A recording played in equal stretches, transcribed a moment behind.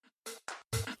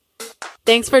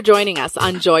Thanks for joining us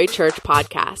on Joy Church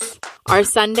Podcasts. Our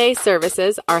Sunday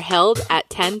services are held at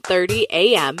 10:30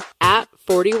 a.m. at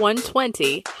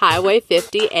 4120 Highway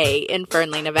 50A in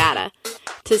Fernley, Nevada.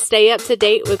 To stay up to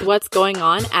date with what's going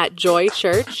on at Joy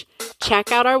Church,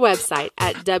 check out our website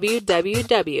at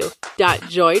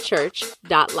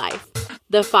www.joychurch.life.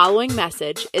 The following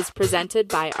message is presented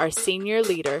by our senior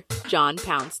leader, John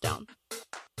Poundstone.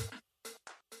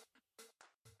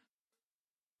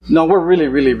 No, we're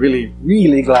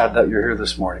really glad that you're here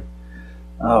this morning.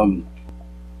 I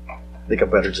think I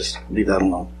better just leave that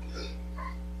alone.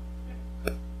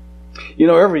 You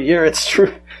know, every year it's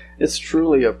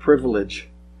truly a privilege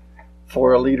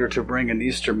for a leader to bring an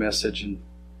Easter message, and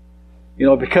you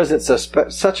know, because it's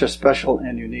such a special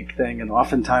and unique thing, and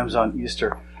oftentimes on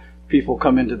Easter, people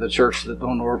come into the church that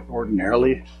don't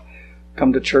ordinarily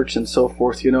come to church and so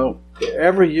forth. You know,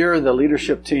 every year the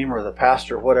leadership team or the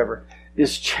pastor, whatever,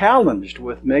 is challenged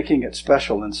with making it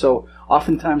special. And so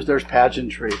oftentimes there's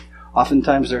pageantry,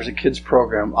 oftentimes there's a kids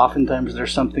program, oftentimes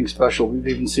there's something special. We've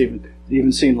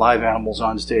even seen live animals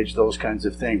on stage, those kinds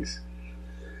of things.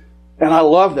 And I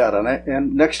love that.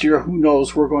 And next year, who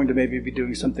knows, we're going to maybe be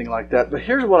doing something like that. But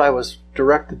here's what I was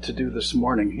directed to do this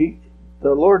morning.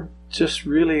 The Lord just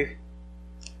really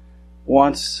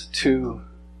wants to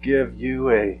give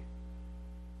you a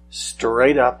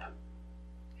straight up,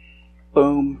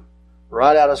 boom,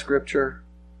 right out of Scripture,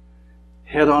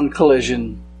 head-on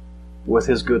collision with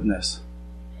His goodness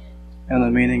and the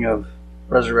meaning of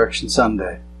Resurrection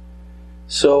Sunday.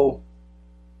 So,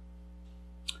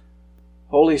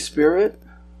 Holy Spirit,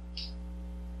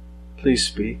 please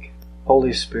speak.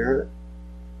 Holy Spirit,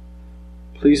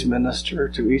 please minister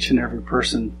to each and every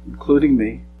person, including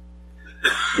me,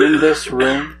 in this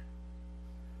room.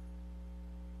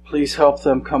 Please help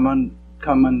them come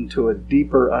into a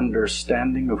deeper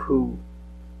understanding of who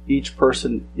each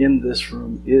person in this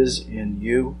room is in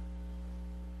you,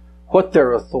 what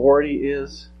their authority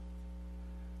is,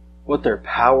 what their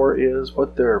power is,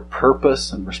 what their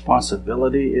purpose and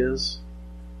responsibility is.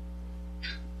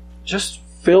 Just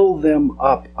fill them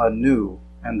up anew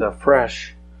and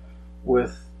afresh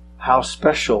with how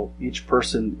special each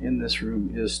person in this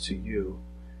room is to you,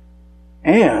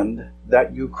 and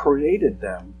that you created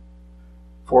them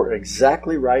for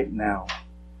exactly right now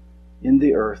in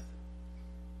the earth,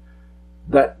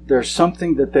 that there's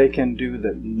something that they can do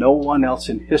that no one else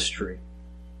in history,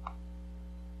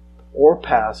 or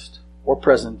past, or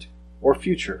present, or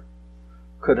future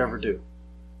could ever do.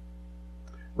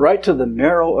 Right to the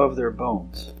marrow of their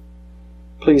bones.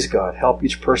 Please, God, help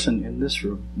each person in this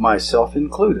room, myself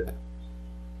included,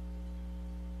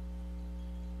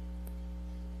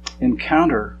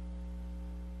 encounter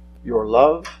your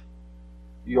love,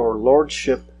 your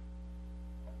lordship.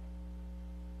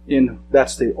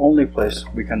 That's the only place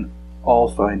we can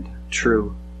all find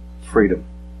true freedom.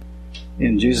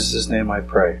 In Jesus' name I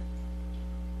pray.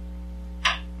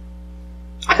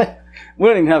 We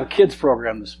don't even have a kids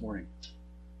program this morning.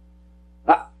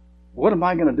 What am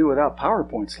I going to do without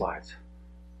PowerPoint slides?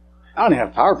 I don't even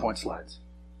have PowerPoint slides.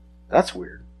 That's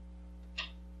weird.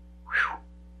 Whew.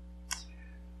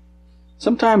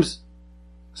 Sometimes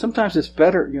it's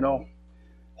better, you know.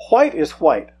 White is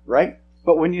white, right?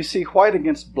 But when you see white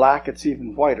against black, it's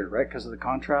even whiter, right? Because of the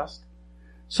contrast.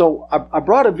 So I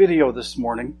brought a video this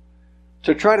morning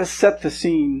to try to set the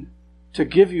scene, to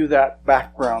give you that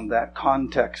background, that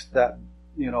context, that,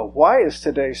 you know, why is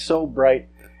today so bright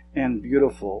and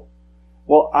beautiful?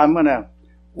 Well,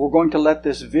 we're going to let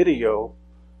this video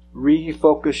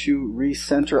refocus you,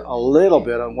 recenter a little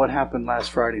bit on what happened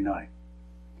last Friday night.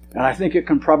 And I think it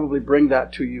can probably bring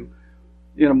that to you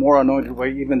in a more anointed way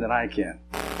even than I can.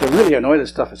 The really anointed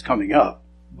stuff is coming up,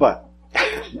 but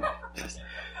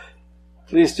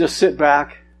please just sit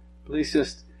back. Please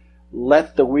just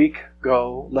let the week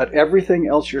go. Let everything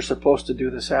else you're supposed to do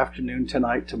this afternoon,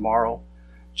 tonight, tomorrow,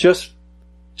 just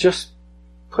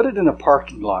put it in a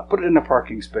parking lot. Put it in a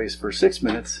parking space for 6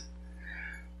 minutes.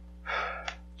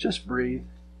 Just breathe.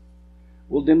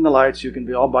 We'll dim the lights. You can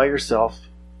be all by yourself.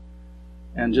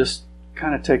 And just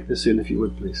kind of take this in, if you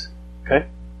would, please. Okay?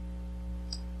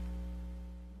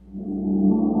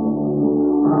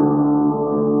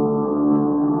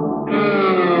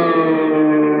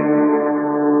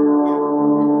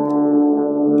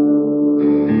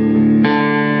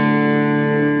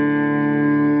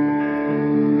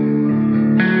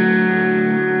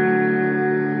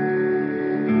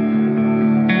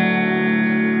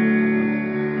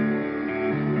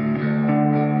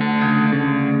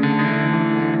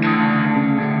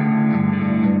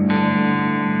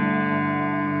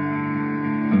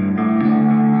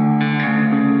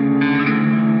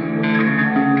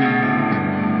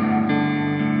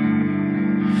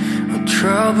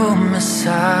 troubled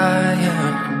Messiah.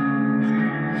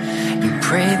 You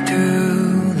prayed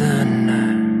through the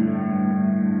night,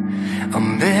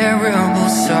 unbearable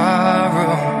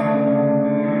sorrow,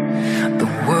 the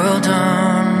world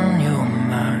on your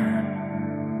mind.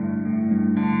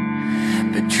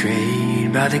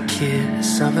 Betrayed by the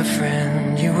kiss of a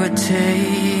friend, you were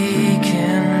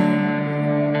taken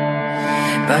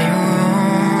by your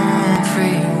own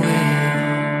free will,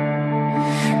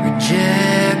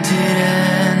 rejected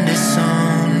and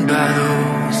disowned by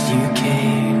those you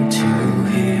came to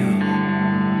heal.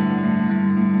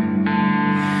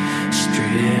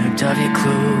 Stripped of your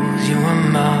clothes, you were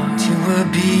mocked, you were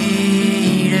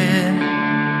beaten,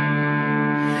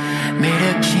 made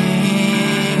a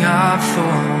king of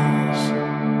thorns,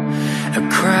 a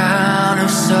crown of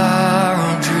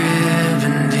sorrow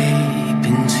driven deep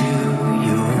into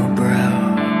your brow.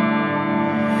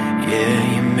 Yeah,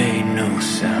 you made no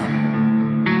sound.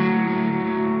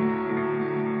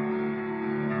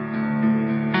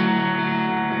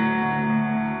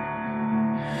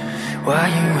 Why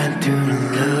you went through to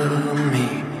love me,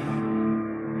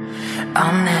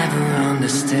 I'll never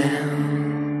understand.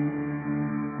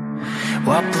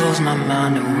 What blows my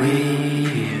mind away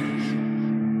is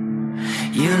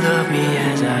you love me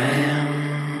as I am.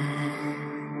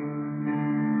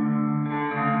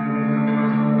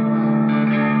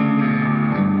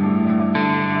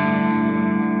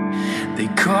 They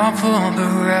call for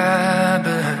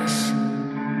Barabbas,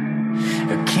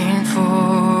 a king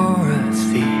for a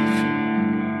thief,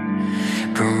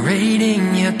 parading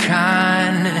your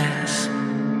kindness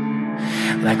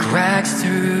like rags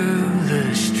through the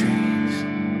streets,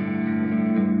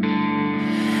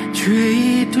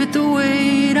 draped with the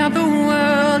weight of the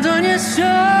world on your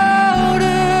shoulders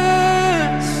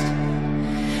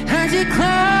as you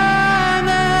climb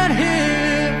that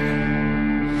hill,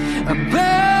 a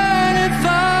burden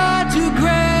far too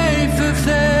great for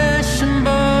flesh and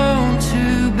bone to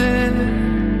bear.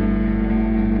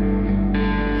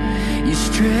 You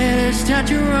stretched out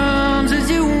your arms as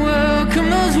you welcome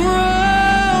those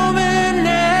Roman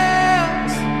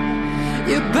nails,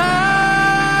 your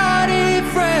body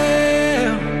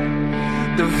frail,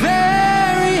 the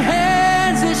very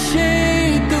hands that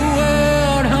shaped the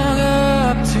world hung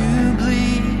up to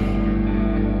bleed.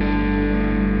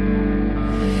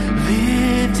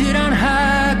 Lifted on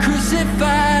high,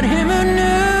 crucified him who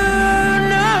knew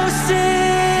no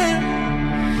sin,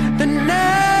 the Nazarene,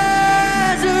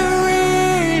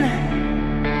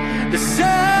 the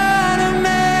Son of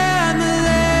Man, the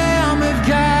Lamb of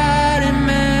God,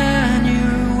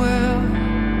 Emmanuel,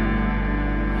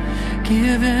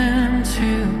 given to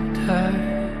die.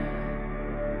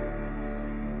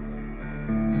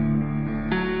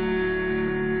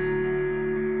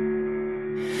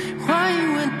 Why you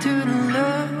went through to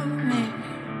love me,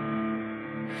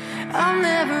 I'll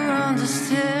never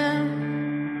understand.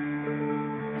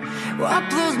 What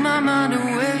blows my mind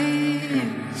away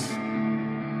is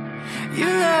you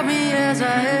love me as I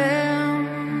am.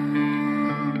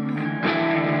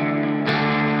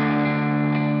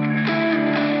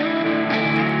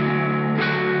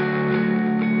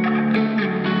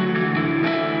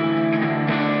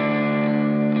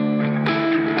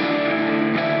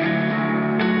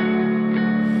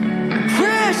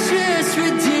 Precious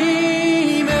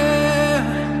Redeemer,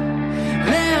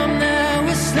 Lamb that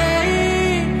was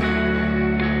slain,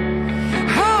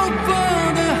 hope for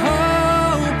the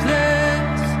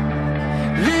hopeless,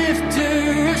 lifter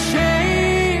of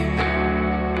shame,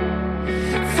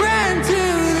 friend to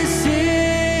the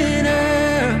sinner,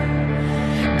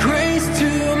 grace to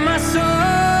my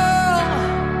soul.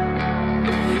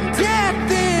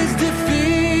 Death is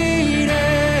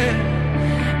defeated,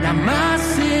 now my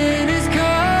sin is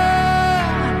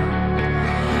gone,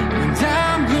 and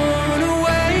I'm blown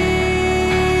away.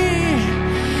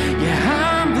 Yeah,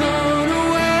 I'm blown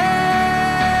away,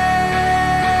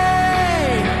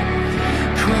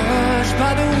 crushed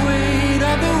by the weight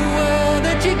of the world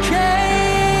that you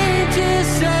came to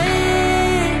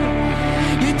save.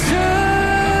 You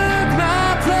took my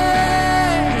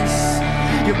place,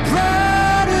 your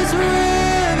blood was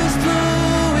rivers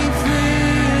flowing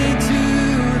freely to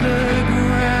the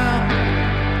ground.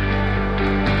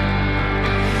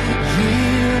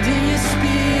 Yielding your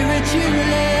spirit, you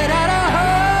let out a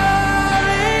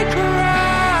holy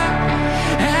cry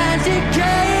as you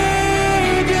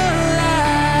gave your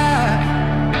life.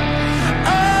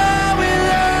 Oh, we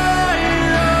love you,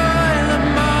 Lord, the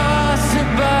moss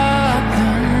above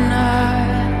the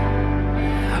night.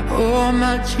 Oh,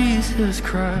 my Jesus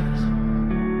Christ.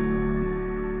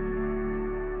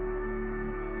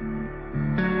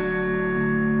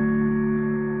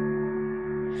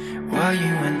 how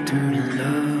you went through to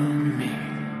love me.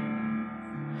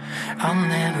 I'll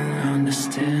never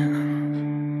understand.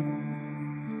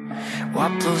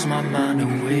 What blows my mind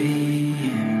away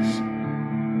is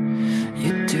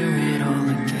you do it all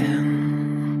again.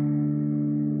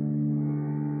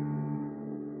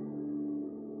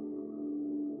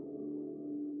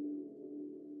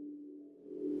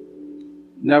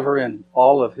 Never in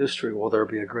all of history will there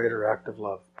be a greater act of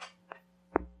love.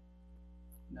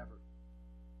 Never.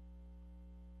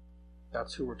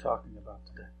 That's who we're talking about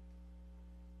today.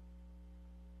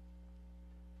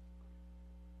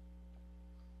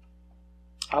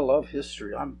 I love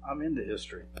history. I'm into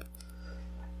history.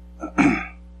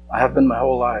 I have been my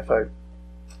whole life. Did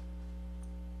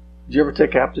you ever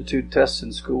take aptitude tests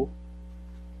in school?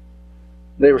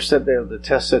 The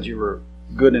test said you were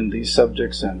good in these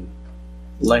subjects and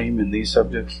lame in these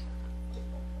subjects.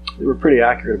 They were pretty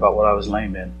accurate about what I was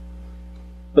lame in.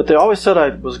 But they always said I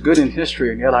was good in history,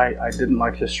 and yet I didn't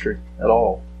like history at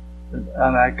all.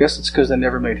 And I guess it's because they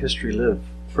never made history live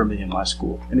for me in my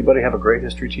school. Anybody have a great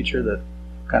history teacher that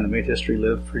kind of made history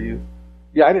live for you?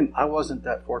 Yeah, I wasn't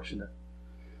that fortunate.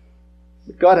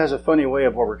 But God has a funny way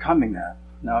of overcoming that.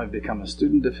 Now I've become a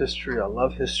student of history. I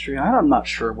love history. I'm not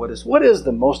sure what is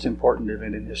the most important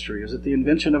event in history. Is it the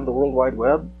invention of the World Wide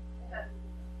Web?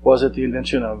 Was it the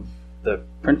invention of the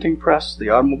printing press, the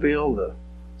automobile, the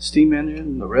steam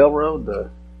engine, the railroad, the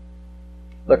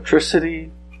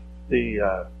electricity,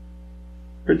 the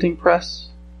printing press?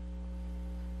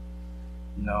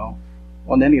 No,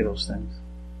 on any of those things.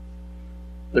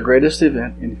 The greatest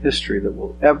event in history that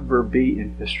will ever be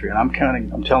in history, and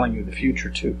I'm telling you the future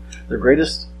too, the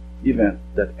greatest event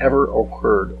that ever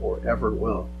occurred or ever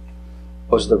will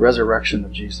was the resurrection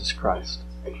of Jesus Christ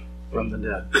from the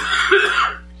dead.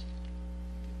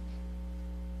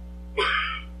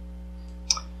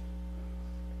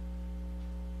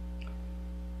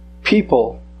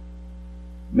 People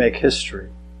make history,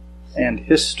 and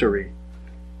history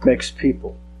makes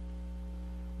people.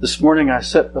 This morning I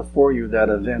set before you that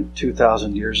event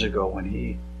 2,000 years ago when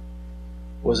he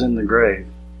was in the grave.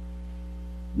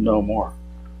 No more.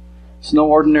 It's no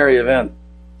ordinary event.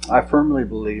 I firmly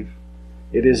believe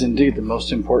it is indeed the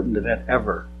most important event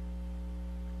ever.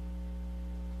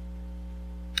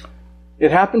 It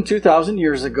happened 2,000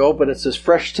 years ago, but it's as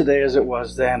fresh today as it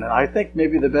was then. And I think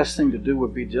maybe the best thing to do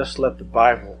would be just let the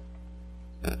Bible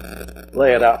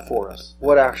lay it out for us,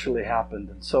 what actually happened.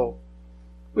 And so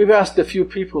we've asked a few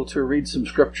people to read some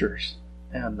scriptures.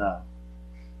 And I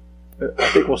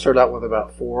think we'll start out with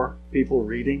about 4 people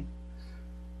reading.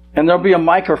 And there'll be a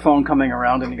microphone coming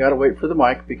around, and you got to wait for the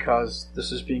mic because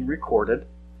this is being recorded.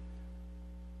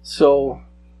 So,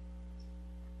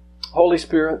 Holy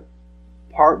Spirit,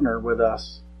 partner with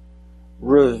us.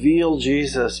 Reveal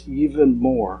Jesus even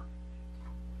more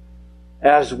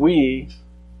as we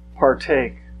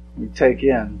partake, we take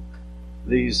in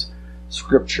these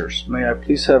scriptures. May I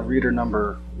please have reader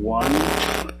number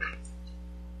 1?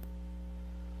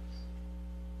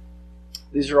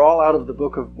 These are all out of the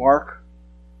book of Mark,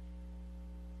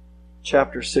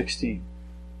 chapter 16.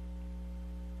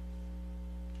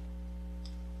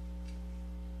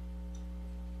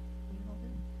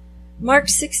 Mark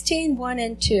 16, 1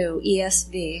 and 2,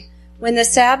 ESV. When the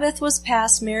Sabbath was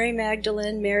past, Mary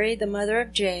Magdalene, Mary the mother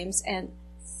of James, and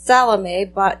Salome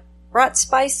brought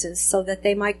spices so that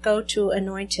they might go to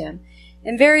anoint him.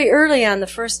 And very early on the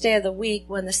first day of the week,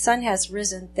 when the sun has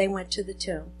risen, they went to the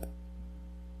tomb.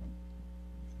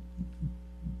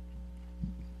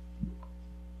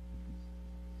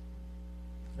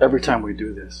 Every time we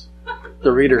do this,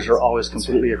 the readers are always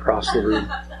completely across the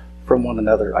room from one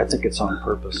another. I think it's on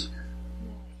purpose.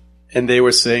 And they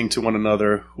were saying to one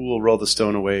another, "Who will roll the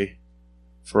stone away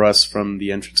for us from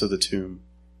the entrance of the tomb?"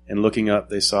 And looking up,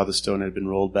 they saw the stone had been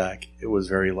rolled back. It was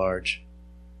very large.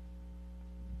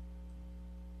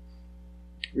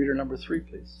 Reader number 3,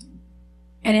 please.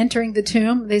 And entering the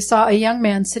tomb, they saw a young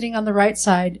man sitting on the right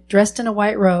side, dressed in a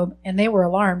white robe, and they were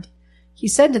alarmed. He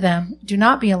said to them, "Do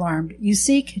not be alarmed. You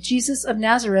seek Jesus of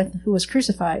Nazareth, who was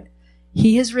crucified.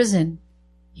 He is risen.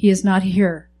 He is not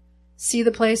here. See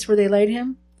the place where they laid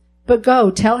him? But go,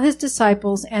 tell his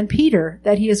disciples and Peter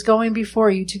that he is going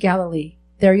before you to Galilee.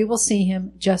 There you will see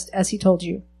him, just as he told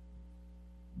you."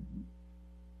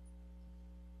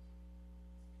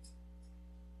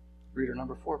 Reader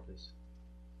number 4, please.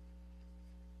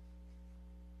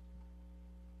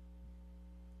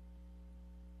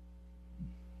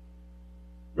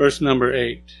 Verse number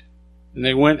 8. And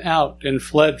they went out and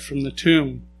fled from the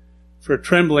tomb, for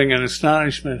trembling and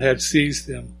astonishment had seized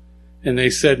them. And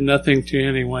they said nothing to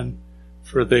anyone,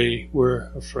 for they were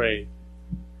afraid.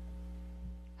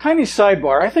 Tiny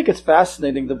sidebar. I think it's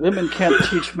fascinating that women can't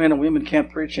teach men and women can't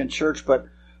preach in church, but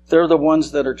they're the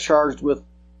ones that are charged with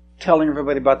telling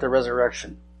everybody about the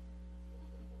resurrection.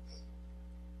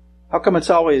 How come it's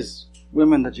always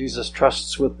women that Jesus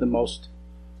trusts with the most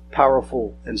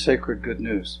powerful and sacred good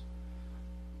news?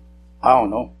 I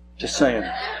don't know. Just saying.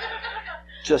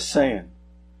 Just saying.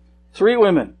 3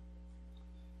 women.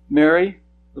 Mary,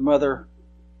 the mother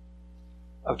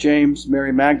of James,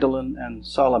 Mary Magdalene, and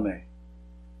Salome.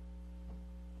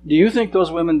 Do you think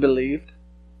those women believed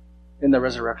in the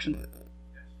resurrection?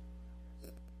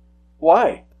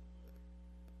 Why?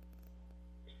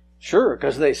 Sure,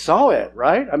 because they saw it,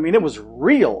 right? I mean, it was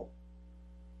real.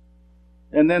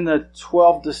 And then the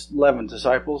 12 to 11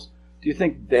 disciples, do you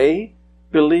think they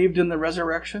believed in the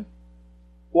resurrection?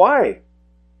 Why?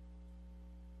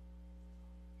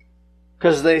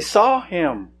 Because they saw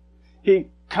him. He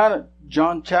kind of,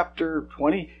 John chapter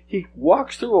 20, he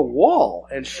walks through a wall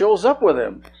and shows up with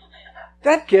him.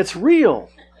 That gets real.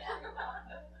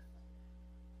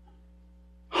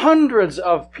 Hundreds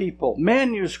of people,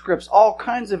 manuscripts, all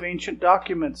kinds of ancient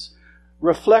documents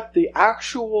reflect the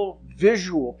actual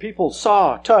visual. People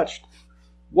saw, touched,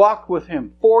 walked with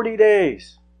him 40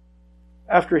 days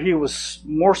after he was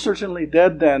more certainly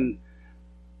dead than,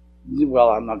 well,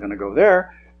 I'm not going to go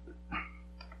there.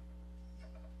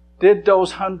 Did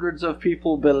those hundreds of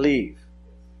people believe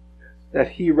that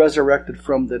he resurrected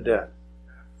from the dead?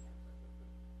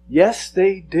 Yes,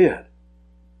 they did.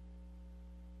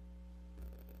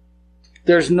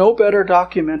 There's no better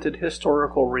documented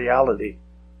historical reality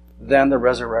than the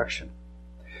resurrection.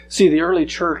 See, the early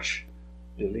church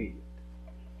believed.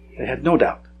 They had no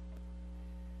doubt.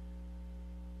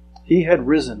 He had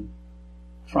risen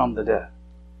from the dead.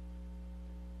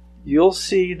 You'll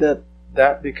see that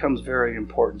becomes very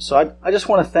important. So I just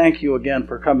want to thank you again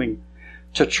for coming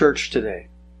to church today.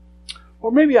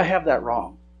 Or maybe I have that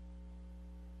wrong.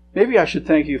 Maybe I should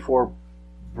thank you for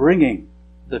bringing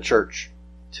the church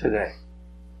today.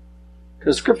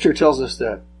 Because Scripture tells us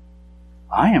that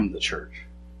I am the church.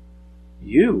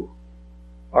 You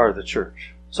are the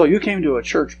church. So you came to a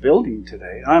church building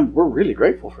today. We're really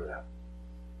grateful for that.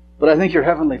 But I think your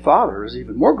Heavenly Father is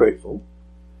even more grateful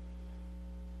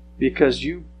because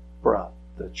you brought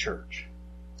the church.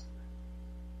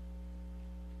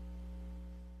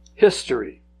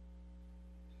 History.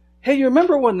 Hey, you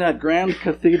remember when that grand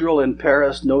cathedral in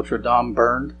Paris, Notre Dame,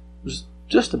 burned? It was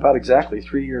just about exactly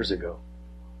 3 years ago.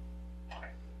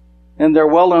 And they're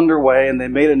well underway, and they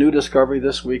made a new discovery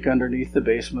this week underneath the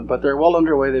basement, but they're well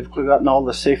underway. They've gotten all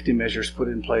the safety measures put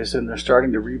in place, and they're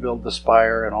starting to rebuild the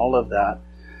spire and all of that.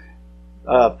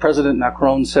 President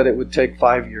Macron said it would take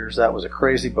 5 years. That was a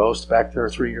crazy boast back there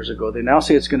 3 years ago. They now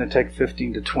say it's going to take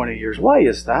 15 to 20 years. Why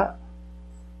is that?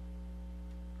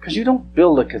 Because you don't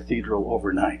build a cathedral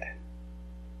overnight.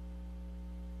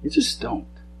 You just don't.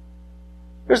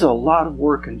 There's a lot of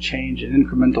work and change and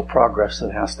incremental progress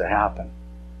that has to happen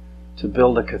to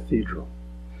build a cathedral.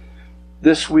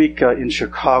 This week in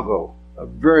Chicago, a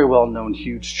very well-known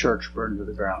huge church burned to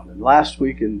the ground. And last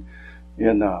week in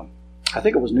I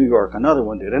think it was New York, another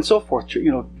one did, and so forth. You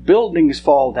know, buildings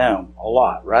fall down a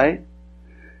lot, right?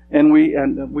 And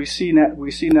we see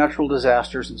natural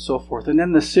disasters and so forth. And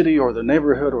then the city or the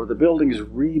neighborhood or the building is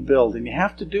rebuilt, and you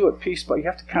have to do it piece by. You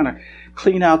have to kind of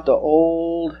clean out the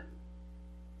old,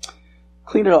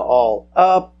 clean it all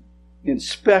up,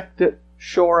 inspect it,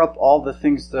 shore up all the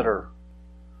things that are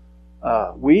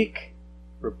weak,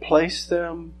 replace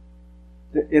them,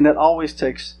 and it always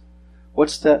takes.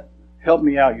 What's that? Help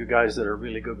me out, you guys that are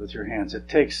really good with your hands. It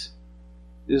takes,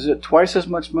 is it twice as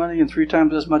much money and 3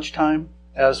 times as much time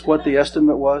as what the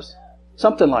estimate was?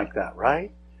 Something like that, right?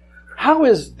 How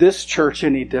is this church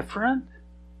any different?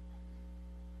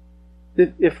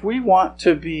 If we want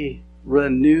to be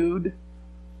renewed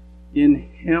in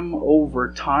Him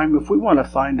over time, if we want to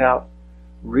find out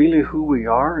really who we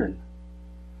are and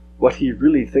what He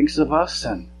really thinks of us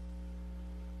and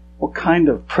what kind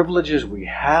of privileges we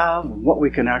have and what we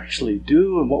can actually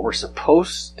do and what we're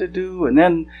supposed to do. And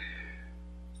then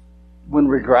when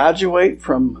we graduate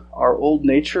from our old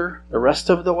nature the rest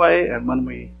of the way and when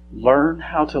we learn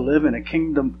how to live in a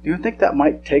kingdom, do you think that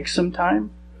might take some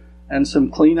time and some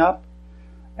cleanup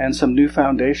and some new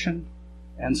foundation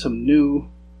and some new...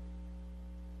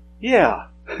 Yeah,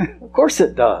 of course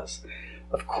it does.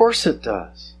 Of course it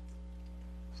does.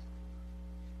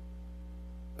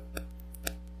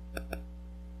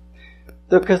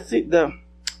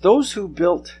 Those who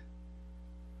built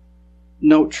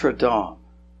Notre Dame,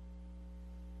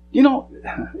 you know,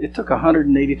 it took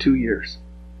 182 years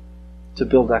to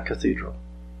build that cathedral.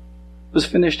 It was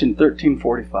finished in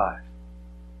 1345.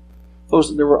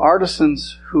 There were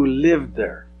artisans who lived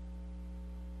there,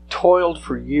 toiled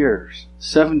for years,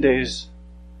 7 days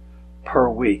per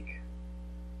week.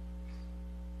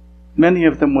 Many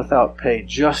of them without pay,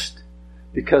 just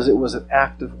because it was an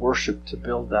act of worship to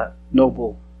build that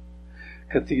noble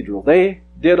cathedral. They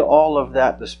did all of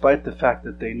that despite the fact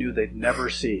that they knew they'd never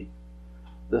see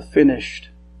the finished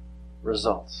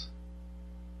results.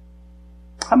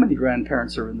 How many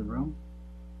grandparents are in the room?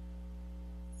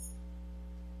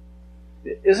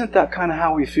 Isn't that kind of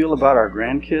how we feel about our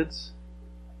grandkids?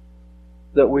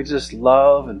 That we just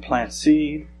love and plant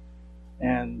seed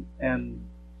and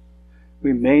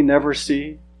we may never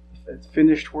see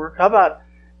finished work? How about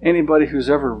anybody who's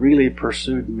ever really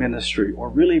pursued ministry or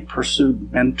really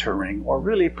pursued mentoring or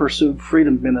really pursued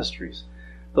freedom ministries?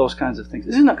 Those kinds of things.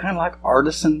 Isn't that kind of like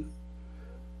artisan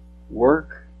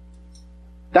work?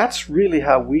 That's really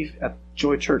how we at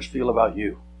Joy Church feel about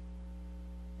you.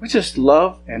 We just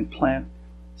love and plant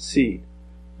seed.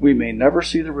 We may never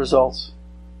see the results.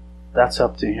 That's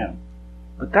up to Him.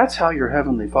 But that's how your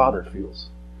Heavenly Father feels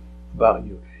about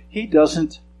you. He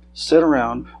doesn't sit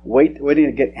around waiting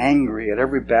to get angry at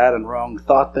every bad and wrong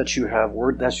thought that you have,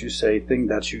 word that you say, thing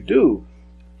that you do.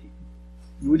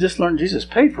 We just learned Jesus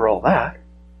paid for all that.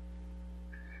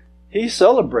 He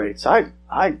celebrates. I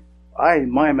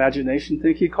in my imagination,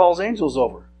 think He calls angels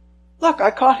over. Look, I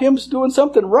caught him doing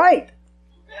something right.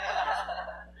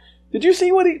 Did you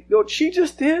see what she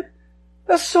just did?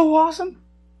 That's so awesome.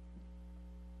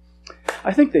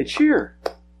 I think they cheer.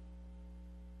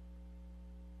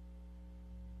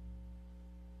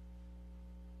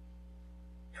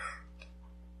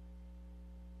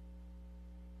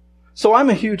 So I'm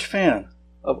a huge fan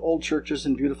of old churches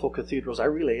and beautiful cathedrals. I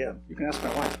really am. You can ask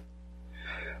my wife.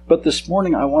 But this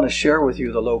morning I want to share with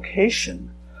you the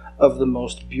location of the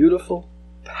most beautiful,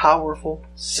 powerful,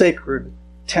 sacred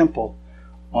temple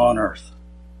on earth.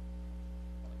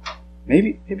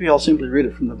 Maybe I'll simply read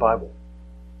it from the Bible.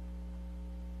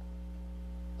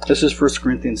 This is 1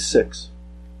 Corinthians 6.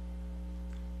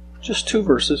 Just 2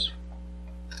 verses.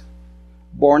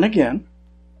 Born again,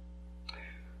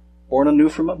 born anew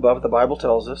from above, the Bible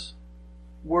tells us.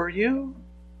 Were you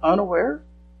unaware?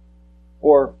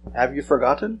 Or have you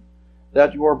forgotten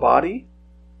that your body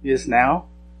is now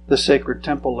the sacred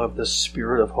temple of the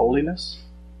Spirit of holiness,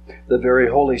 the very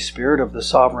Holy Spirit of the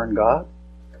sovereign God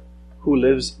who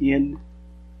lives in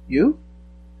you?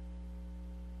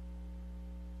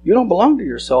 You don't belong to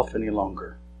yourself any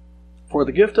longer. For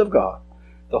the gift of God,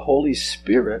 the Holy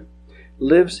Spirit,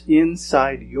 lives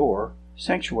inside your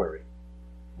sanctuary.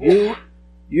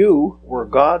 You were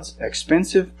God's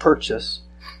expensive purchase,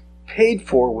 paid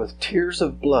for with tears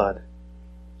of blood.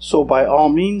 So by all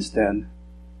means then,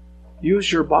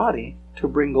 use your body to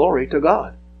bring glory to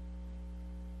God.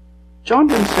 John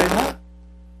didn't say that.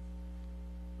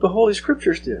 The Holy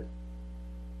Scriptures did.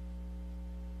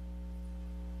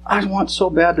 I want so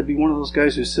bad to be one of those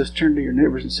guys who says, turn to your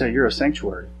neighbors and say, you're a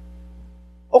sanctuary.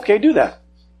 Okay, do that.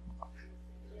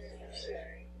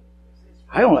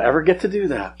 I don't ever get to do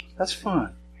that. That's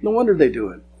fun. No wonder they do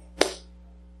it.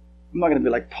 I'm not going to be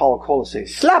like Paul Cola, say,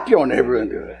 slap your neighbor and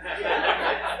do it.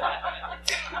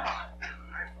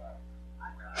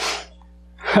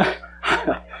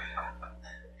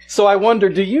 So I wonder,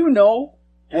 do you know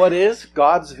what is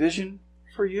God's vision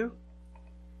for you?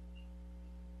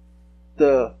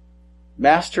 The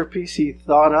masterpiece He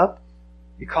thought up?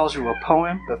 He calls you a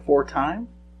poem before time?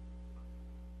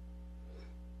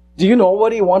 Do you know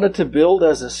what He wanted to build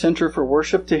as a center for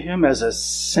worship to Him, as a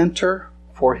center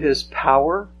for His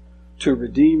power to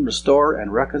redeem, restore,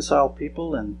 and reconcile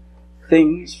people and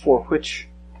things for which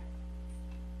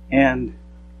and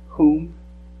whom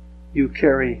you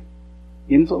carry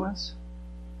influence?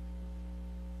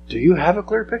 Do you have a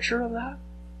clear picture of that?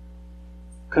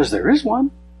 Because there is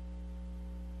one.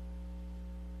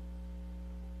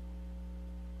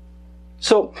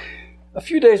 So, a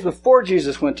few days before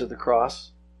Jesus went to the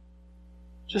cross,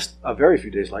 just a very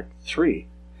few days, like 3,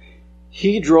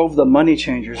 He drove the money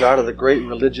changers out of the great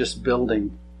religious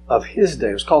building of His day.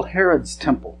 It was called Herod's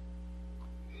Temple.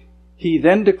 He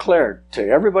then declared to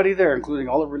everybody there, including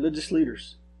all the religious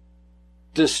leaders,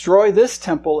 destroy this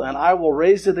temple and I will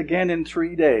raise it again in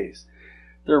 3 days.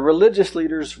 The religious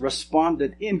leaders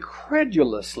responded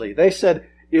incredulously. They said,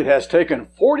 it has taken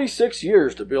 46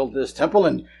 years to build this temple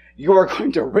and you are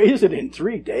going to raise it in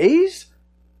 3 days?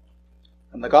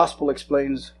 And the gospel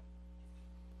explains,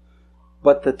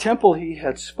 but the temple He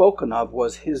had spoken of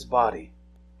was His body.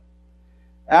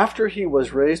 After He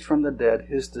was raised from the dead,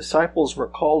 His disciples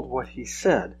recalled what He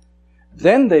said.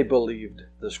 Then they believed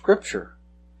the Scripture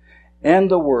and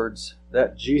the words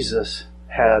that Jesus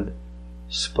had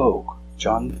spoke.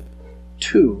 John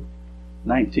 2,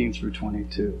 19 through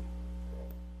 22.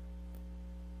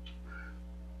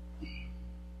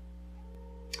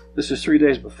 This is 3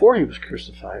 days before he was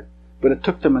crucified, but it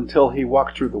took them until he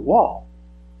walked through the wall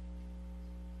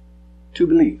to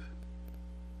believe.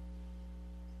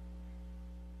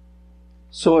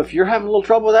 So if you're having a little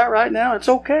trouble with that right now, it's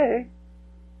okay.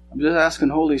 I'm just asking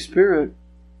Holy Spirit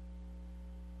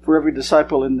for every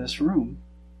disciple in this room.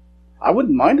 I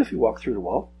wouldn't mind if he walked through the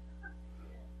wall.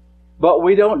 But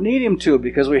we don't need him to,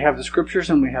 because we have the Scriptures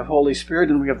and we have Holy Spirit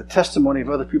and we have the testimony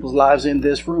of other people's lives in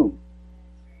this room.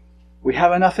 We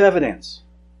have enough evidence.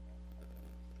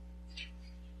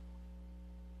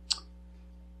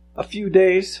 A few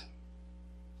days.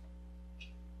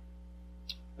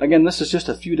 Again, this is just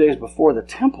a few days before the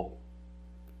temple.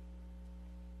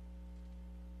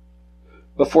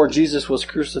 Before Jesus was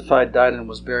crucified, died, and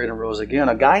was buried and rose again,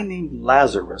 a guy named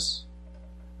Lazarus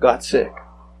got sick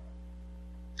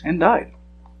and died.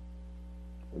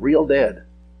 Real dead.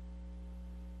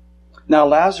 Now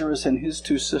Lazarus and his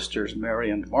two sisters,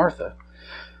 Mary and Martha,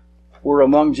 were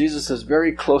among Jesus'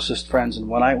 very closest friends.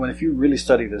 And if you really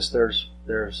study this,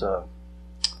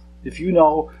 if you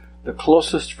know the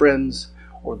closest friends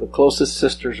or the closest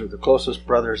sisters or the closest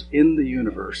brothers in the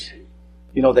universe,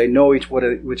 you know, they know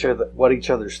what each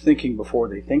other's thinking before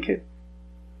they think it.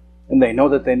 And they know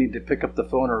that they need to pick up the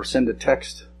phone or send a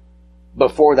text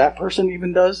before that person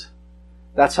even does.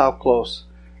 That's how close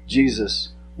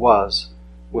Jesus was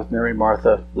with Mary,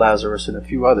 Martha, Lazarus, and a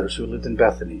few others who lived in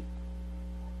Bethany.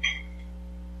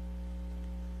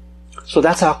 So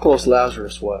that's how close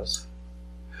Lazarus was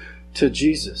to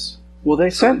Jesus. Well, they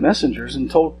sent messengers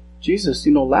and told Jesus,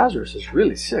 you know, Lazarus is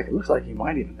really sick. It looks like he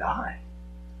might even die.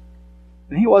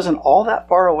 And he wasn't all that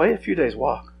far away, a few days'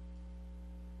 walk.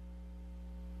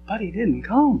 But he didn't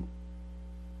come.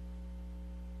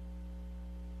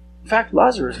 In fact,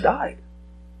 Lazarus died.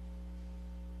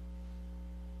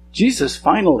 Jesus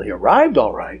finally arrived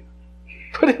all right,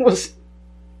 but it was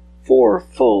 4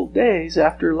 full days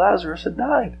after Lazarus had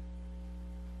died.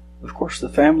 Of course, the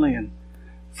family and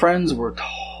friends were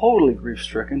totally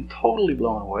grief-stricken, totally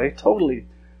blown away, totally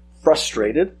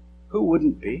frustrated. Who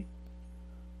wouldn't be?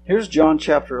 Here's John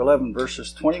chapter 11,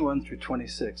 verses 21 through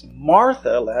 26.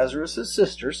 Martha, Lazarus'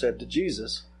 sister, said to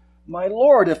Jesus, "My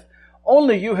Lord, if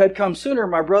only you had come sooner,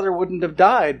 my brother wouldn't have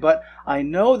died. But I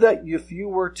know that if you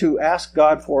were to ask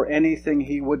God for anything,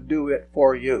 he would do it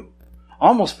for you." I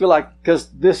almost feel like, because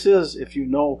this is, if you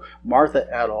know Martha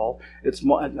at all, it's,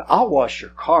 I'll wash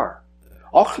your car.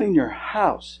 I'll clean your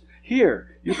house.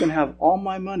 Here, you can have all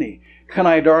my money. Can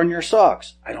I darn your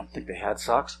socks? I don't think they had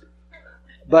socks.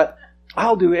 But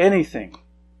I'll do anything.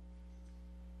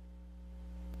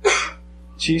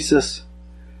 Jesus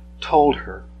told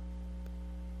her,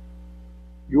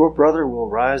 "Your brother will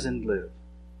rise and live."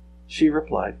 She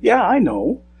replied, "Yeah, I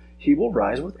know. He will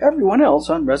rise with everyone else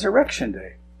on resurrection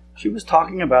day." She was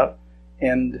talking about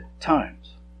end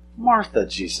times. "Martha,"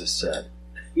 Jesus said,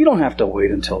 "you don't have to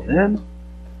wait until then.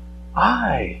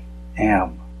 I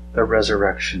am the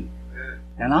resurrection,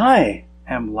 and I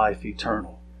am life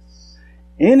eternal.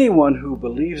 Anyone who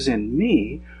believes in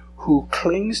me, who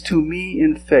clings to me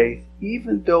in faith,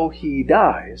 even though he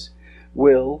dies,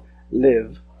 will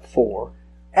live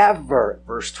forever."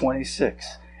 Verse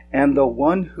 26. "And the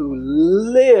one who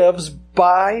lives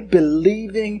by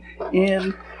believing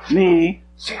in me,"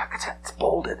 see, it's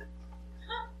bolded.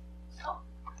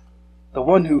 "The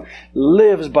one who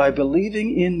lives by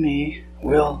believing in me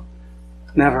will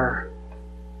never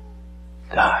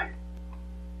die."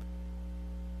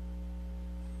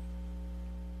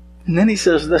 And then he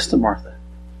says this to Martha.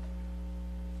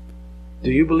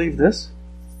 "Do you believe this?"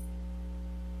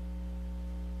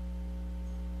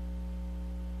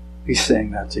 He's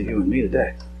saying that to you and me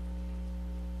today.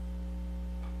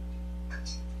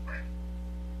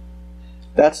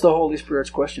 That's the Holy Spirit's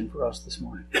question for us this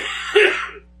morning.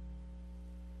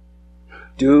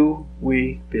 Do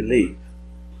we believe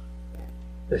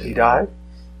that he died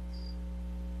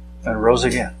and rose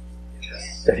again?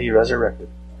 That he resurrected?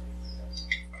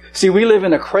 See, we live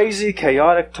in a crazy,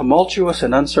 chaotic, tumultuous,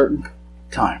 and uncertain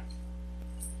time.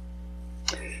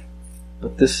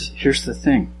 But here's the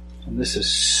thing, and this is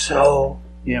so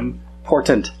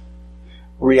important.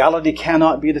 Reality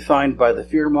cannot be defined by the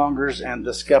fearmongers and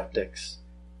the skeptics.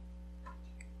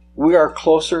 We are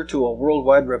closer to a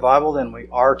worldwide revival than we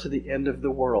are to the end of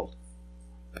the world.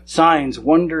 Signs,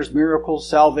 wonders, miracles,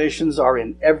 salvations are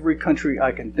in every country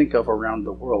I can think of around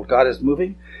the world. God is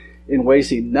moving in ways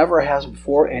he never has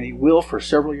before, and he will for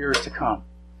several years to come.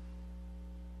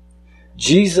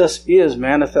 Jesus is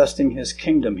manifesting his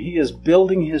kingdom. He is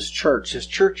building his church. His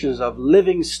church is of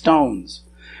living stones,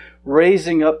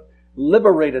 raising up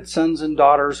liberated sons and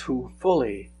daughters who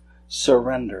fully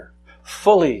surrender,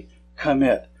 fully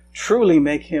commit, truly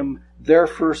make him their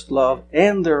first love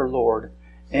and their Lord,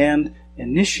 and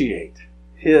initiate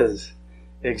his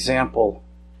example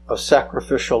of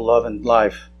sacrificial love and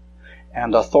life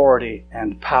and authority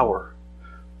and power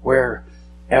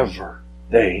wherever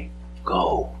they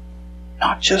go.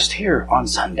 Not just here on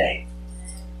Sunday.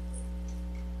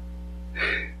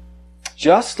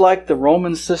 Just like the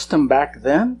Roman system back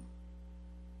then,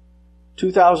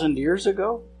 2,000 years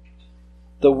ago,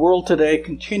 the world today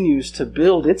continues to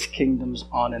build its kingdoms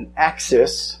on an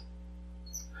axis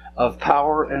of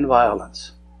power and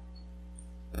violence.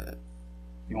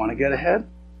 You want to get ahead?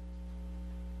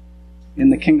 In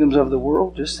the kingdoms of the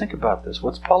world, just think about this.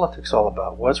 What's politics all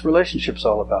about? What's relationships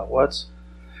all about? What's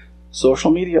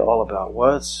social media all about?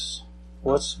 What's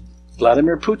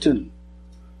Vladimir Putin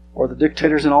or the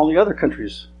dictators in all the other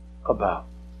countries about?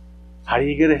 How do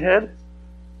you get ahead?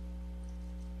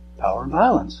 Power and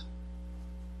violence.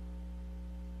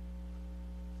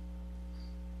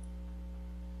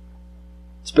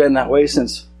 It's been that way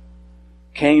since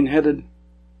Cain headed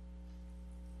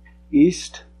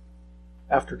east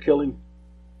after killing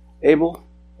Abel,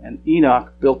 and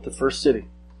Enoch built the first city.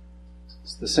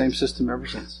 It's the same system ever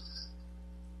since.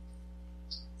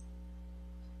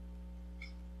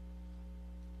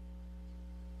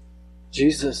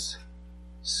 Jesus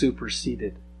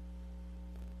superseded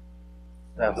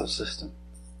that whole system.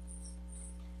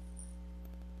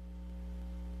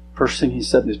 First thing he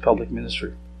said in his public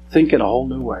ministry, think in a whole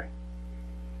new way.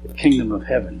 The kingdom of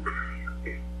heaven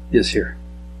is here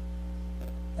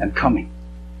and coming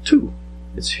too.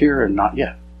 It's here and not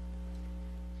yet.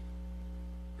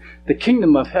 The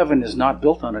kingdom of heaven is not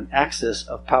built on an axis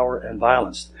of power and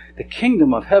violence. The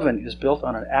kingdom of heaven is built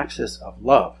on an axis of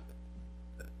love.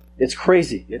 It's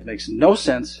crazy. It makes no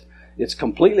sense. It's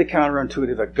completely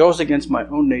counterintuitive. It goes against my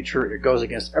own nature. It goes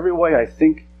against every way I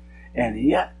think. And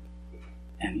yet,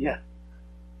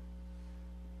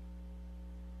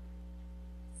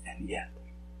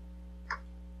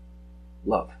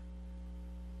 love,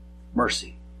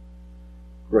 mercy,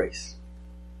 grace,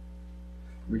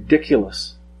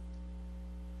 ridiculous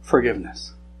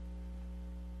forgiveness,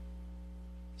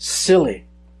 silly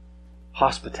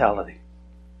hospitality,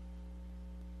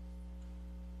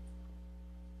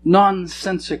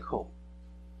 nonsensical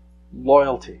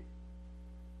loyalty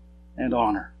and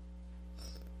honor.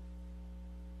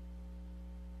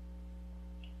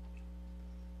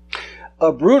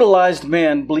 A brutalized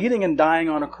man bleeding and dying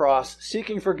on a cross,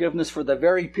 seeking forgiveness for the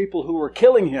very people who were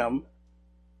killing him,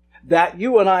 that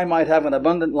you and I might have an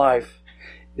abundant life,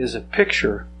 is a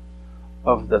picture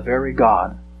of the very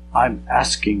God I'm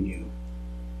asking you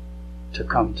to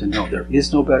come to know. There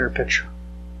is no better picture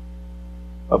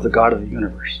of the God of the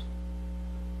universe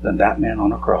than that man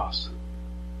on a cross,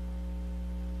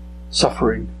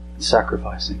 suffering and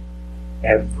sacrificing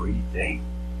everything,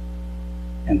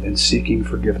 and then seeking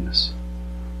forgiveness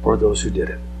for those who did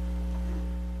it.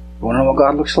 You want to know what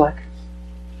God looks like?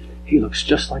 He looks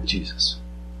just like Jesus.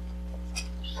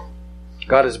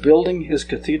 God is building his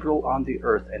cathedral on the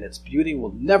earth, and its beauty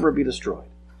will never be destroyed.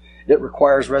 It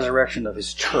requires resurrection of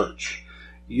his church,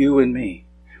 you and me,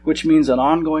 which means an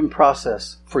ongoing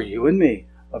process for you and me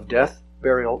of death,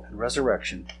 burial, and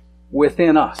resurrection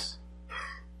within us.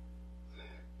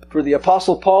 For the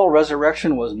Apostle Paul,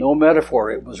 resurrection was no metaphor.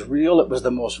 It was real. It was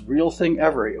the most real thing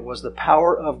ever. It was the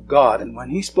power of God. And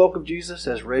when he spoke of Jesus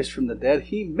as raised from the dead,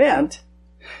 he meant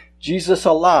Jesus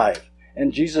alive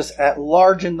and Jesus at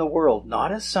large in the world,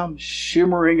 not as some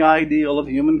shimmering ideal of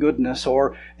human goodness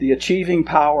or the achieving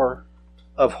power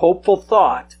of hopeful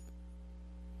thought,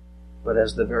 but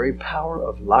as the very power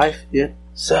of life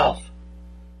itself.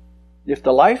 If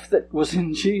the life that was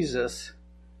in Jesus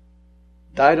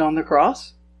died on the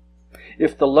cross,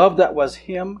 if the love that was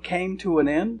him came to an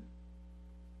end,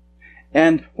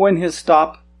 and when his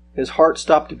heart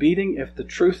stopped beating, if the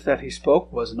truth that he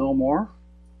spoke was no more,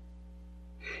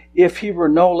 if he were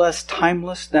no less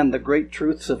timeless than the great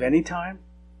truths of any time,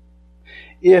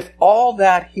 if all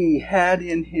that he had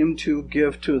in him to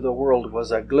give to the world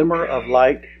was a glimmer of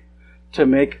light to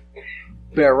make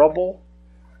bearable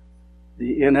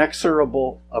the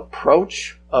inexorable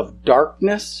approach of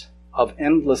darkness, of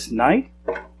endless night,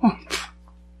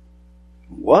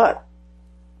 what?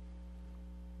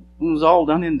 It was all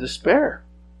done in despair.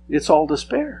 It's all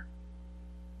despair.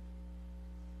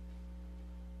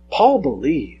 Paul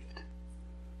believed.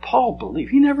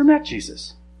 He never met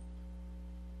Jesus.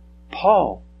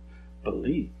 Paul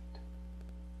believed.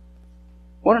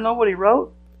 Want to know what he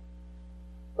wrote?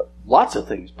 Lots of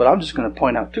things, but I'm just going to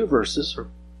point out 2 verses, or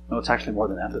no, it's actually more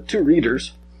than that, but 2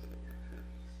 readers.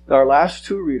 Our last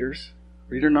 2 readers,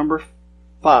 reader number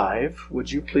 5,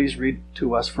 would you please read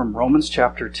to us from Romans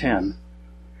chapter 10,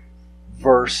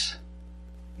 verse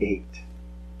 8.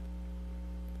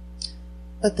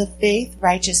 But the faith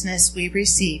righteousness we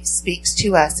receive speaks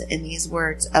to us in these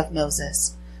words of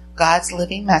Moses. God's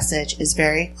living message is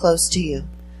very close to you,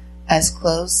 as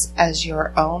close as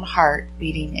your own heart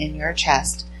beating in your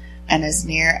chest, and as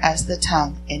near as the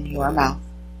tongue in your mouth.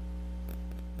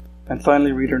 And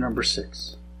finally, reader number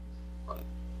 6.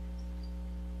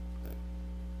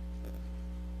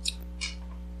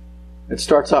 It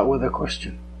starts out with a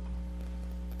question.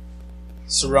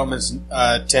 So Romans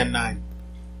 10:9.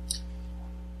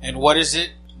 And what is it?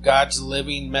 God's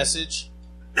living message?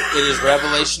 It is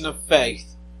revelation of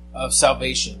faith, of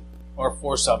salvation, or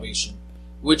for salvation,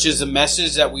 which is the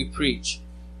message that we preach.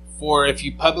 For if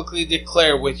you publicly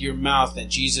declare with your mouth that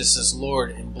Jesus is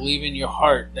Lord and believe in your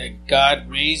heart that God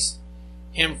raised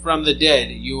him from the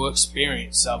dead, you will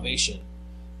experience salvation.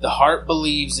 The heart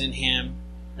believes in him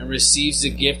and receives the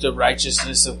gift of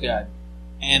righteousness of God,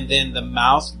 and then the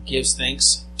mouth gives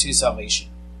thanks to salvation.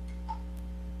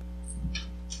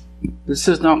 This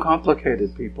is not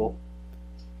complicated, people.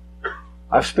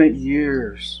 I've spent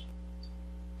years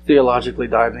theologically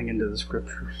diving into the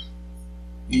scriptures.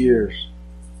 Years.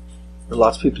 There are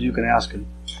lots of people you can ask, and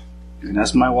you can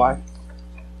ask my wife.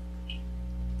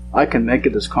 I can make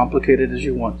it as complicated as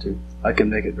you want to. I can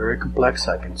make it very complex.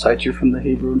 I can cite you from the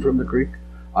Hebrew and from the Greek.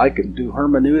 I can do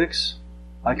hermeneutics.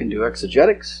 I can do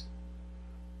exegetics.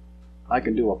 I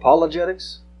can do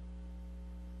apologetics.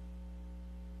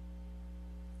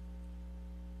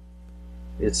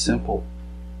 It's simple.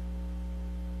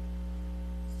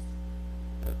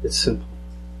 It's simple.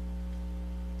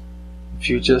 If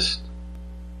you just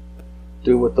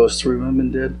do what those 3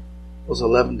 women did, those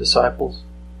 11 disciples,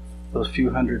 those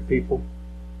few hundred people,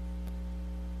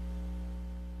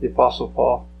 the Apostle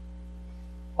Paul,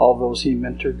 all those he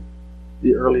mentored,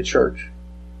 the early church.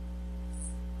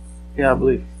 Yeah, I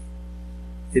believe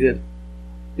he did.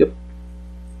 Yep.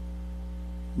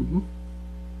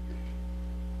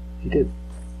 He did.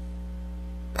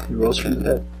 He rose from the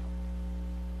dead.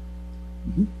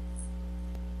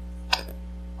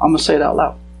 I'm going to say it out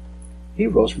loud. He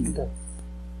rose from the dead.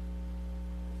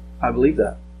 I believe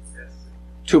that. Yes.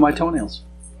 To my toenails.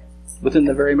 Within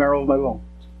the very marrow of my bone.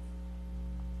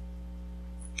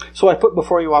 So I put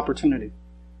before you opportunity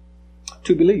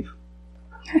to believe.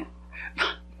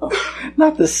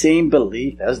 Not the same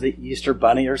belief as the Easter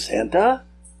Bunny or Santa.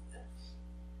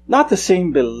 Not the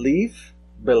same belief.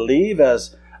 Believe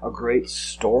as a great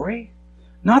story.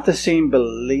 Not the same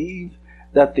believe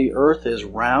that the earth is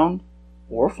round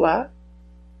or flat.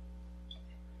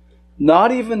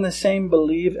 Not even the same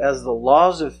belief as the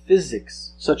laws of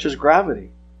physics, such as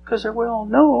gravity, because we all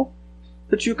know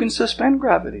that you can suspend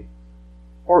gravity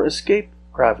or escape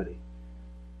gravity.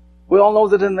 We all know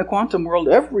that in the quantum world,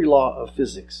 every law of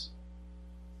physics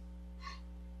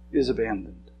is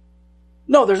abandoned.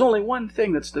 No, there's only one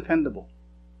thing that's dependable.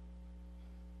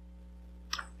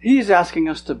 He's asking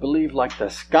us to believe like the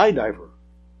skydiver.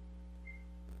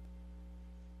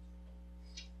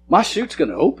 My chute's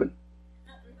going to open.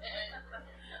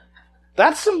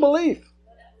 That's some belief.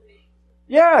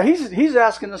 Yeah, he's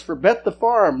asking us for bet the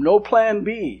farm, no plan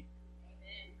B.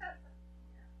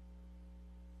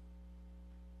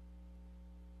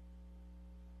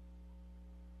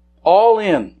 All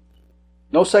in.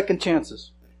 No second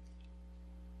chances.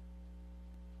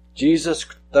 Jesus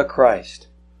the Christ,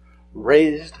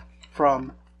 raised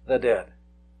from the dead.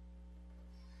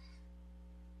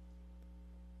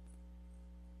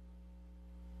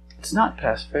 It's not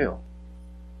pass-fail.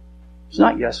 It's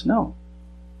not yes-no.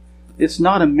 It's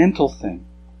not a mental thing.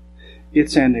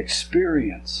 It's an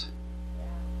experience.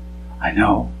 I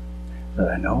know that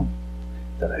I know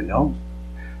that I know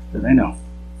that I know.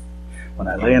 When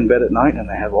I lay in bed at night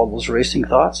and I have all those racing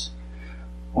thoughts,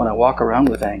 when I walk around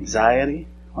with anxiety,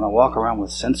 when I walk around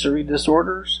with sensory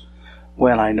disorders,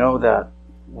 when I know that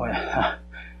when I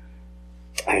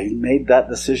made that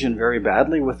decision very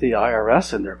badly with the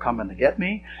IRS and they're coming to get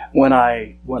me, when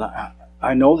I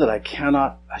know that I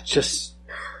cannot,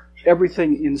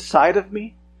 everything inside of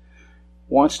me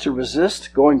wants to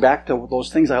resist going back to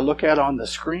those things I look at on the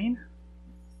screen.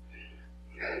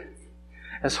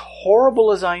 As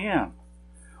horrible as I am,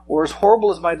 or as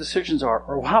horrible as my decisions are,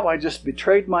 or how I just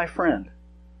betrayed my friend,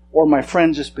 or my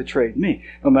friend just betrayed me,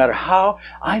 no matter how,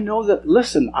 I know that,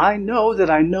 listen, I know that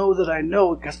I know that I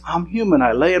know, because I'm human.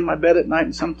 I lay in my bed at night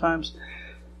and sometimes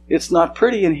it's not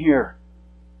pretty in here.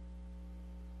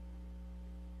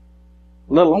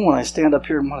 let alone when I stand up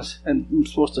here and I'm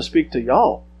supposed to speak to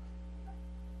y'all.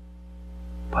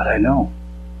 But I know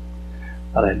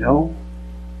that I know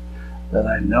that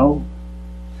I know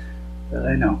that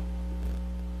I know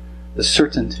the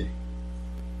certainty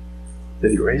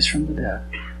that He raised from the dead,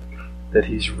 that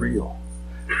He's real,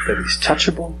 that He's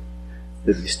touchable,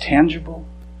 that He's tangible,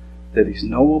 that He's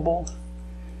knowable,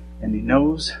 and He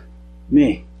knows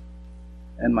me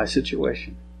and my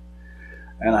situation.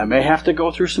 And I may have to go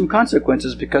through some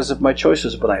consequences because of my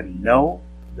choices, but I know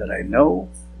that I know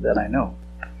that I know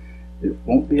it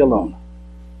won't be alone.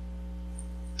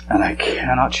 And I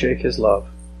cannot shake His love,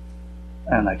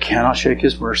 and I cannot shake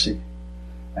His mercy,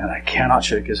 and I cannot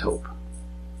shake His hope.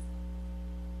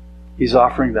 He's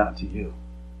offering that to you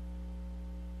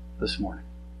this morning.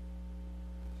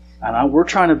 And we're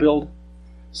trying to build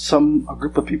a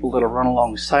group of people that'll run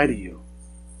alongside of you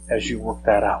as you work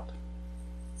that out.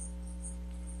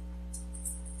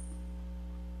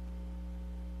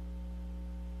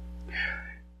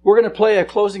 We're going to play a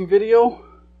closing video.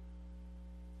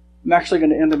 I'm actually going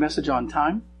to end the message on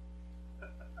time.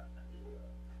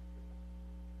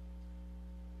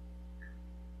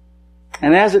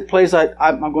 And as it plays,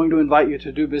 I'm going to invite you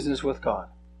to do business with God.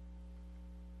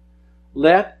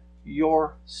 Let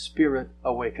your spirit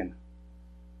awaken.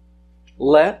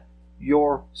 Let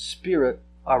your spirit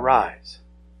arise.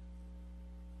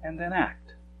 And then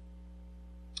act.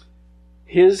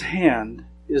 His hand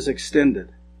is extended.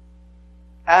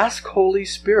 Ask Holy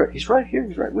Spirit. He's right here.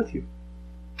 He's right with you.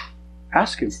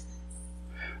 Ask Him.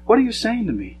 What are you saying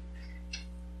to me?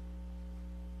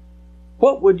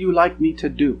 What would you like me to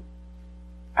do?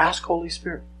 Ask Holy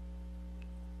Spirit.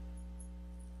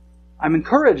 I'm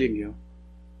encouraging you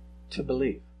to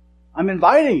believe. I'm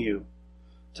inviting you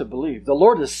to believe. The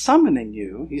Lord is summoning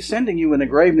you. He's sending you an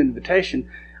engraved invitation,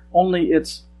 only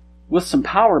it's with some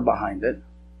power behind it,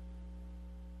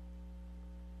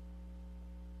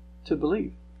 to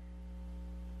believe.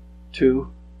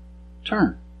 To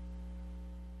turn.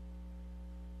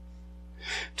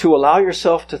 To allow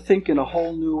yourself to think in a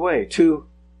whole new way. To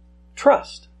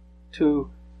trust. To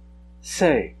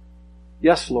say,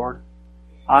 yes, Lord,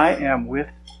 I am with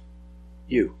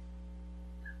you.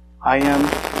 I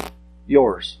am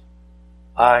yours.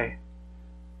 I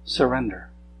surrender.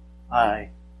 I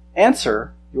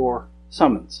answer your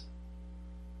summons.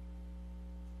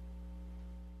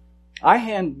 I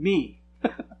hand me,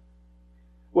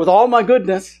 with all my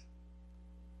goodness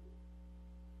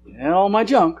and all my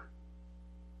junk,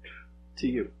 to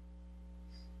you.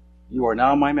 You are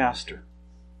now my master.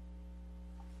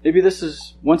 Maybe this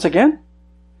is once again.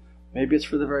 Maybe it's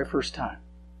for the very first time.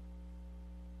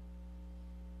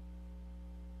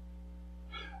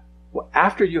 Well,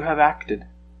 after you have acted,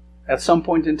 at some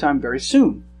point in time very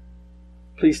soon,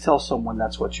 please tell someone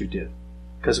that's what you did.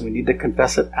 Because we need to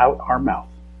confess it out our mouth.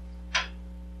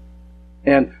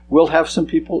 And we'll have some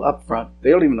people up front. They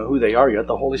don't even know who they are yet.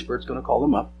 The Holy Spirit's going to call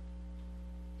them up.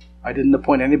 I didn't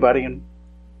appoint anybody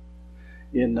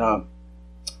in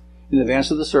advance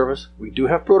of the service. We do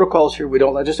have protocols here. We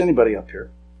don't let just anybody up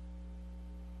here.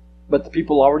 But the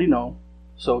people already know.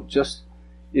 So just,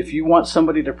 if you want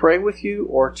somebody to pray with you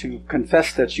or to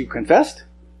confess that you confessed,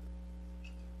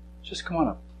 just come on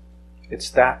up. It's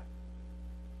that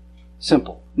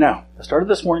simple. Now, I started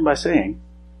this morning by saying,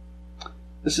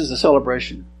 this is a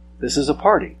celebration. This is a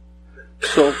party.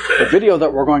 So the video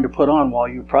that we're going to put on while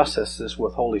you process this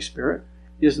with Holy Spirit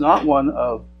is not one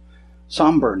of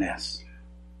somberness.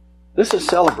 This is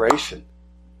celebration.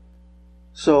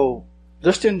 So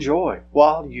just enjoy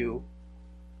while you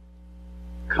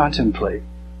contemplate.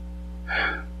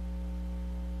 I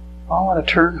want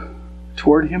to turn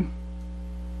toward Him,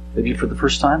 maybe for the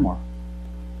first time or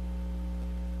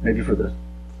maybe for the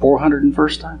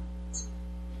 401st time.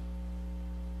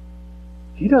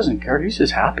 He doesn't care. He's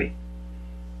just happy.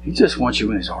 He just wants you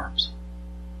in His arms.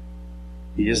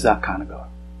 He is that kind of God.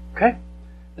 Okay?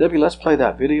 Debbie, let's play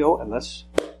that video and let's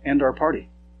end our party.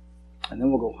 And then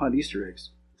we'll go hunt Easter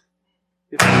eggs.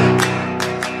 Do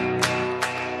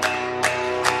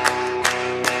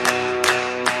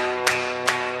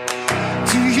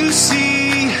you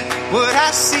see what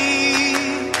I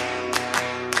see?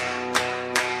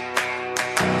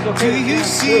 Do you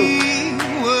see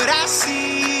what I see?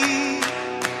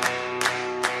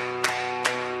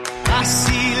 I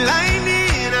see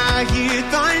lightning, I hear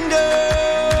thunder.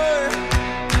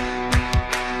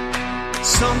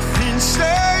 Something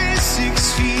stirring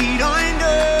 6 feet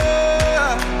under.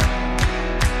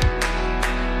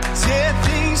 Dead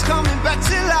things coming back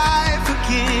to life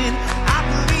again. I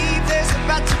believe there's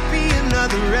about to be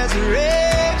another resurrection.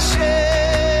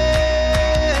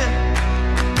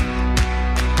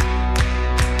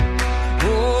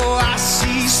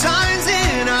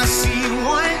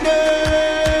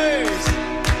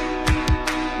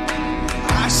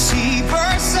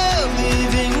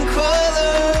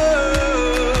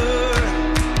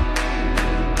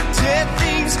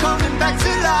 things coming back to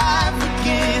life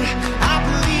again. I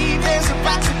believe there's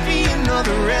about to be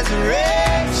another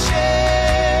resurrection.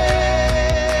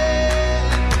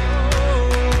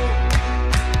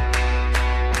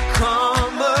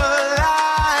 Come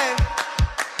alive,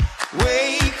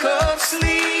 wake up,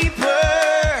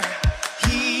 sleeper.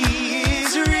 He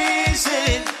is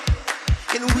risen,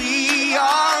 and we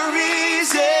are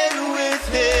risen with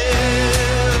him.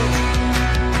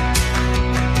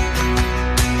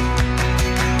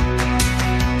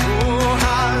 Oh,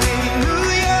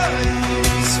 hallelujah, it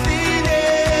is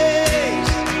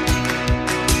finished.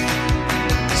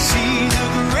 See the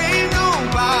grave,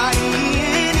 nobody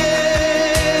in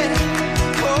it.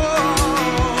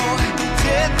 Oh,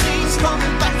 dead things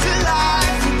coming back to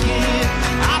life again.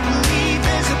 I believe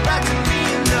there's about to be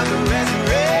another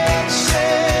resurrection.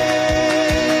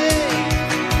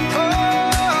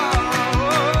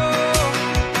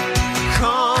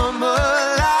 Come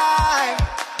alive,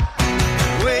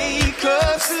 wake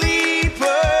up,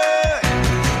 sleeper.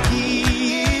 He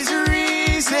is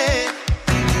risen,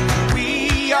 we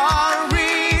are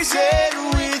risen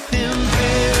with him.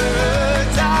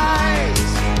 Paradise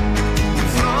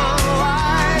flung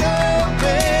wide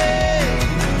open.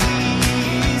 He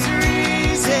is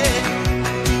risen,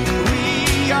 we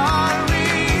are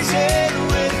risen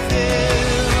with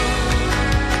him.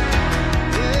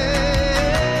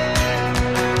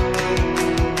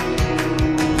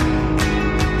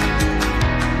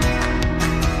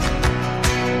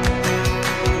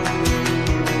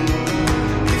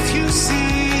 If you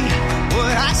see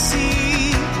what I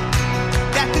see,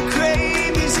 that the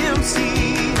grave is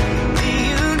empty, then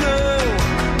you know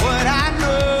what I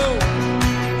know.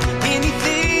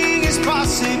 Anything is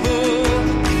possible.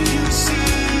 If you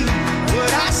see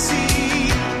what I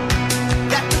see,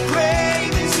 that the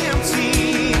grave is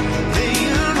empty, then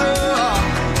you know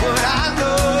what I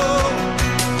know.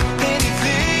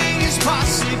 Anything is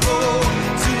possible.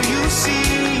 Do you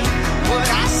see what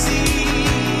I see?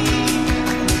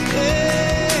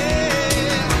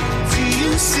 Yeah. Do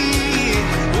you see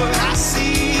what I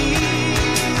see?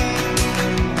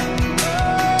 Oh,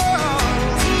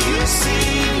 do you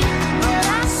see what I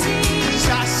see? 'Cause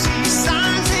I see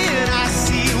signs and I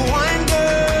see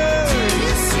wonders. Do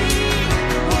you see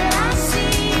what I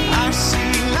see? I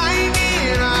see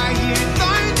lightning, I hear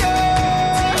thunder.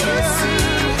 Do you see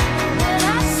what I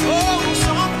see? Oh,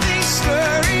 something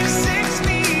stirring 6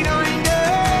 feet under.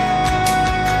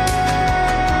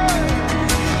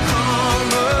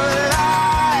 Come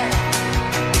alive,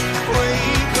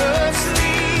 wake up,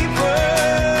 sleeper.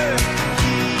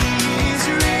 He is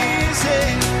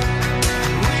risen,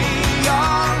 we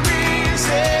are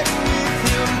risen with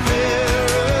him.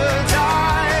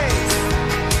 Paradise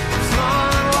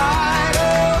flung wide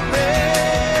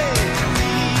open.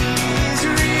 He is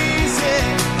risen,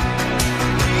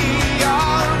 we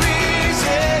are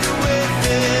risen with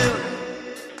him.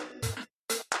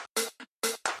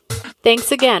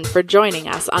 Thanks again for joining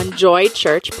us on Joy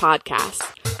Church Podcast.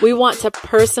 We want to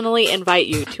personally invite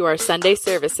you to our Sunday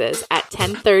services at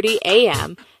 10:30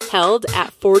 a.m. held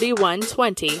at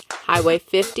 4120 Highway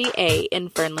 50A in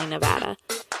Fernley, Nevada.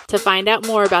 To find out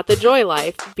more about the Joy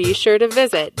Life, be sure to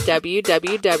visit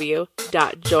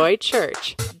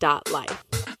www.joychurch.life.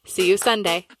 See you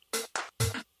Sunday.